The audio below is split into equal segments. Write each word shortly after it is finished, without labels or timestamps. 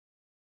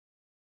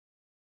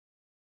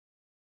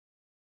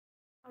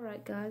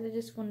Alright guys, I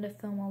just wanted to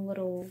film a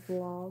little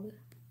vlog.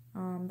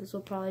 This will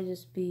probably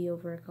just be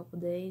over a couple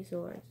days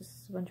or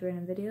just a bunch of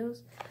random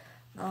videos.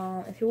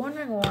 If you're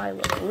wondering why I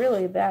look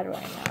really bad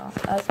right now,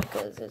 that's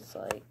because it's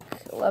like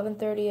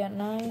 11:30 at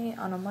night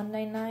on a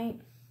Monday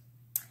night.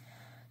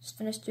 Just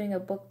finished doing a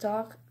book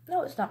talk.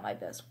 No, it's not my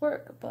best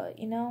work, but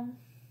you know,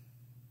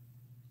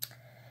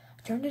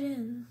 I turned it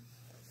in.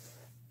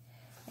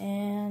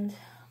 And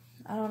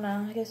I don't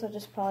know, I guess I'll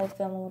just probably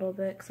film a little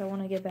bit because I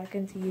want to get back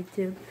into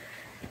YouTube.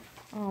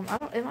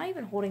 Am I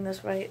even holding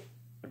this right?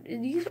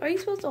 Are you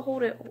supposed to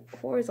hold it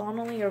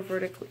horizontally or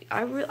vertically?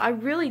 I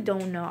really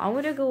don't know. I'm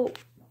gonna go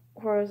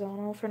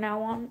horizontal for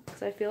now on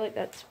because I feel like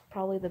that's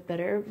probably the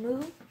better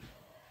move.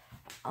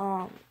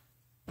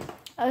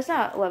 It's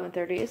not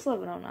 11:30, it's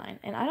 11:09,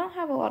 and I don't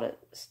have a lot of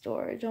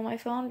storage on my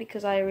phone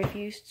because I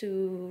refuse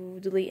to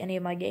delete any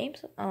of my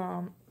games.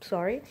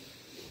 Sorry,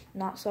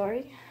 not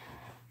sorry.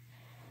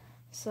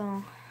 So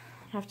I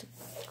have to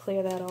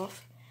clear that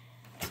off.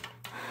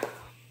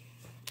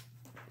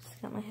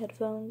 Got my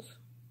headphones.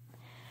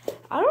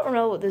 I don't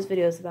know what this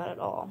video is about at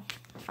all.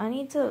 I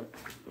need to.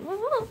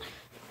 I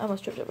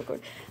almost tripped up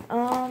record.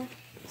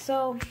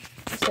 So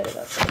I set it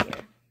up right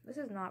here. This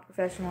is not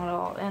professional at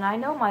all, and I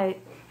know my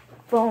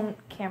phone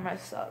camera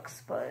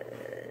sucks, but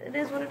it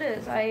is what it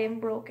is. I am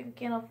broke and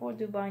can't afford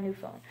to buy a new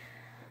phone.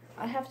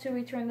 I have to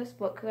return this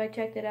book because I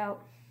checked it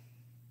out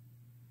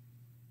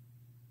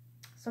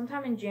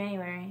sometime in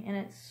January, and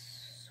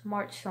it's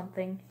March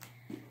something.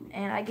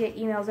 And I get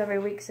emails every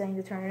week saying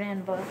to turn it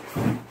in, but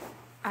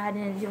I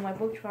didn't do my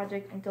book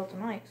project until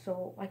tonight,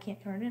 so I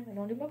can't turn it in. I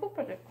don't do my book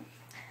project.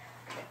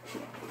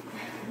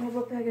 My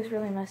book bag is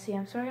really messy.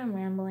 I'm sorry I'm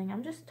rambling.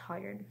 I'm just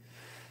tired.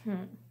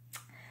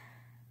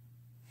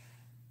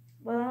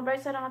 Well, on the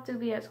bright side, I don't have to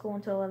be at school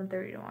until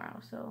 11:30 tomorrow,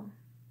 so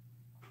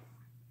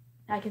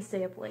I can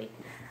stay up late.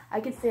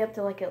 I can stay up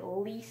till like at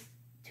least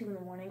 2 in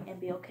the morning and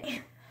be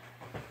okay.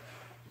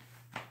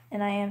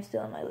 And I am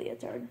still in my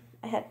leotard.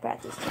 I had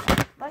practice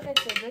today. Like I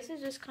said, this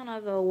is just kind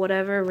of a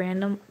whatever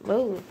random,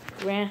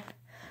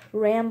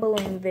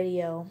 rambling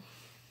video.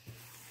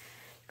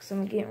 Because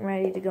I'm getting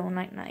ready to go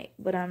night-night.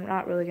 But I'm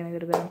not really going to go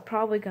to bed. I'm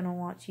probably going to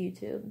watch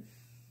YouTube.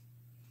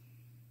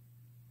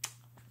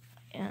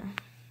 Yeah.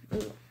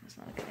 Ooh, that's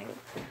not a good angle.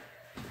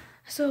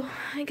 So,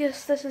 I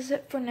guess this is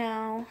it for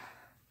now.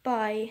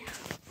 Bye.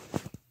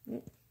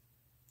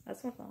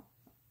 That's my phone.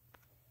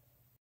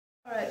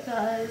 Alright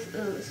guys.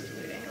 Oh, this is a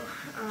weird angle.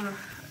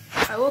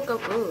 I woke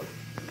up,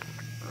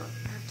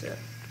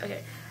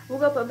 okay,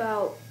 woke up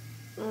about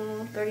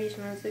 30-ish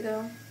minutes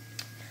ago.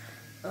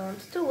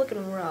 Still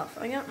looking rough.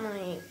 I got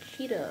my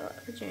cheetah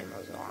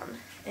pajamas on,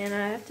 and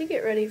I have to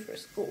get ready for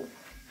school.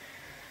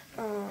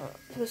 I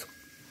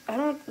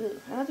don't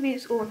have to be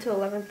at school until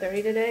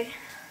 11:30 today,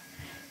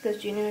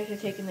 because juniors are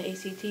taking the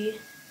ACT.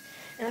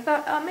 And I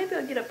thought, maybe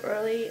I'll get up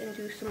early and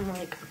do some,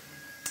 like,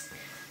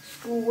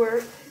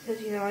 schoolwork,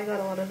 because, you know, I got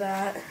a lot of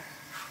that.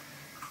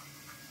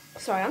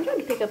 Sorry, I'm trying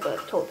to pick up a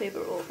toilet paper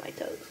roll with my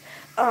toes.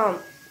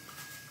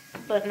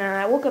 But nah,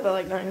 I woke up at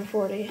like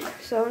 9:40,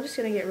 so I'm just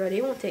gonna get ready.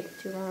 It won't take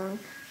too long.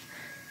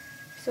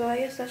 So I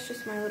guess that's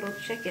just my little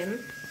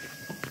chicken.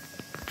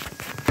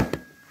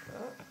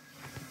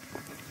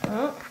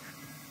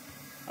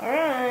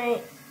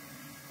 Alright.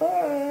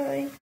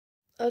 Bye.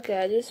 Okay,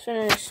 I just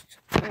finished,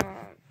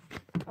 okay.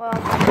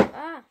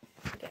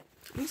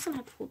 I'm just gonna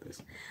have to hold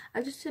this.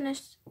 I just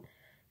finished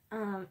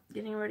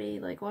getting ready,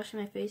 like washing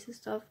my face and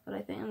stuff, but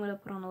I think I'm gonna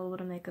put on a little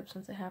bit of makeup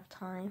since I have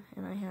time,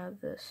 and I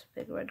have this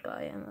big red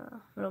guy in the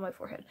middle of my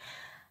forehead.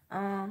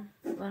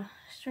 But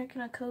just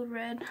drinking a Code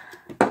Red.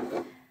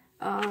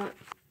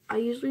 I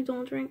usually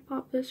don't drink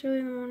pop this early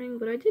in the morning,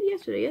 but I did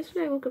yesterday.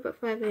 Yesterday I woke up at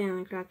 5 a.m.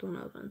 and cracked one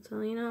open,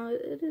 so you know,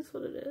 it is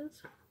what it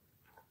is.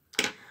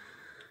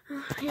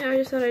 Yeah, I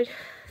just thought I'd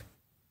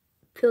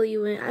fill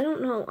you in. I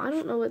don't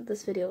know what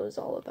this video is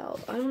all about.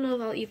 I don't know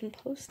if I'll even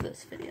post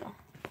this video.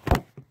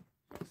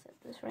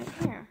 This right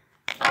here.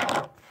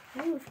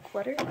 Move,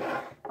 clutter.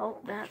 Oh,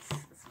 that's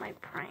my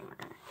primer.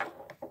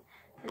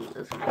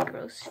 Those are my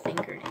gross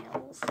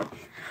fingernails.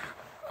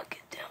 Look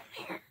it down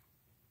here.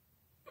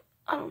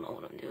 I don't know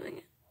what I'm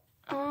doing.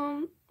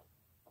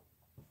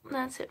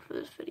 That's it for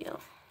this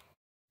video.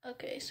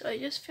 Okay, so I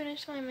just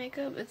finished my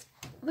makeup. It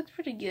looks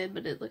pretty good,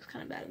 but it looks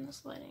kind of bad in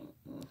this lighting.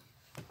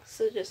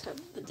 So just have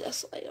the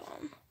desk light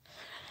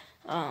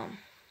on.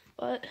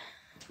 But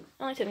it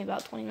only took me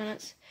about 20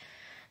 minutes.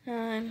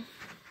 I'm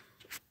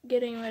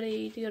getting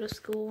ready to go to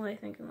school, I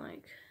think in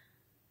like,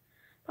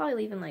 probably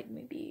leave in like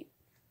maybe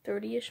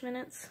 30-ish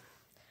minutes.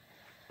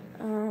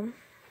 I don't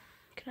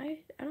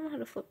know how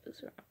to flip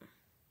this around.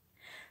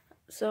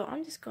 So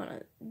I'm just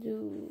gonna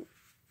do,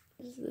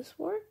 does this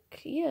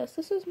work? Yes,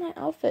 this is my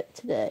outfit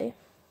today.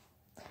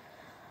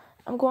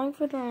 I'm going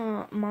for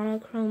the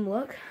monochrome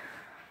look.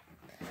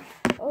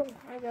 Oh,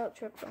 I about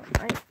tripped on,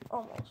 I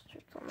almost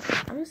tripped on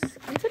that. I'm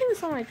setting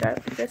this on my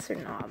dresser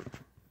knob.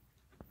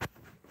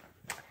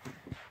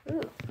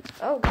 Ooh.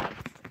 Oh god.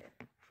 Okay.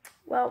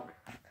 Well,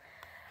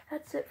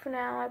 that's it for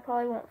now. I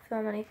probably won't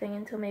film anything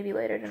until maybe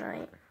later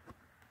tonight.